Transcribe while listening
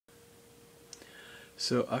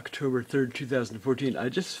So October 3rd, 2014, I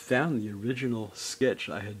just found the original sketch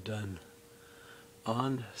I had done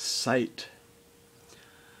on site.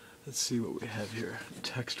 Let's see what we have here,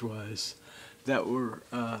 text-wise, that were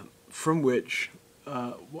from which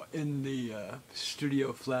in the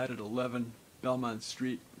studio flat at 11 Belmont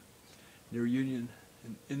Street near Union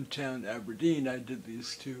in town Aberdeen, I did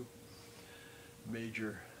these two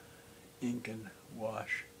major ink and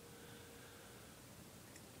wash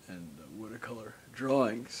and watercolor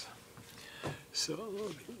drawings. So let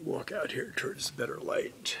me walk out here towards better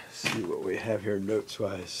light, see what we have here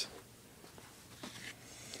notes-wise.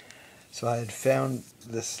 So I had found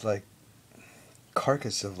this like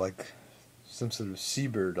carcass of like some sort of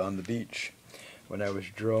seabird on the beach when I was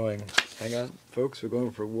drawing. Hang on, folks, we're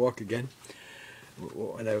going for a walk again.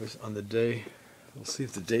 When I was on the day, we'll see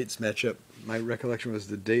if the dates match up. My recollection was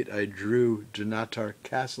the date I drew Dunnotar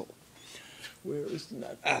Castle. Where is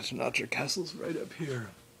Dunnotar Castle's right up here.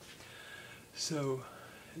 So,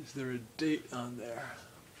 is there a date on there?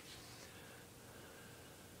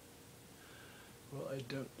 Well, I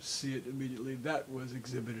don't see it immediately. That was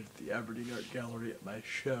exhibited at the Aberdeen Art Gallery at my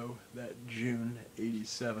show that June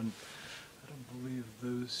 '87. I don't believe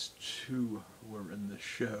those two were in the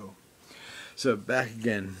show. So back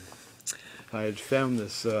again. I had found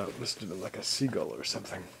this listed like a seagull or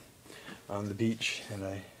something on the beach, and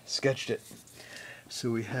I sketched it. So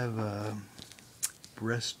we have a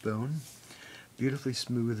breastbone, beautifully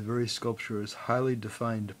smooth, very sculptured, highly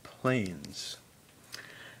defined planes.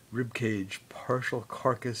 Ribcage, partial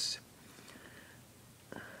carcass,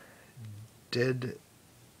 dead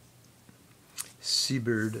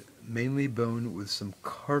seabird, mainly bone with some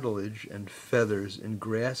cartilage and feathers in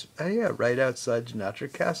grass. Oh yeah, right outside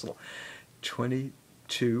Dunnotar Castle.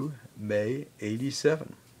 22 May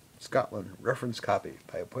 87. Scotland. Reference copy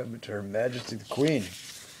by appointment to Her Majesty the Queen.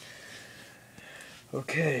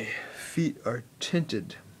 Okay, feet are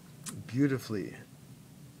tinted beautifully.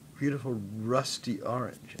 Beautiful rusty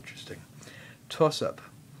orange. Interesting. Toss-up.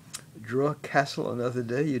 Draw a castle another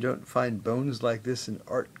day. You don't find bones like this in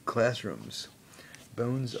art classrooms.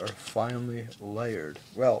 Bones are finely layered.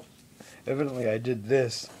 Well, evidently I did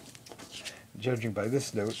this. Judging by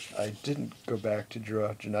this note, I didn't go back to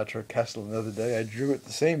draw Dunnotar Castle another day. I drew it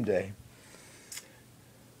the same day.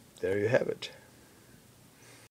 There you have it.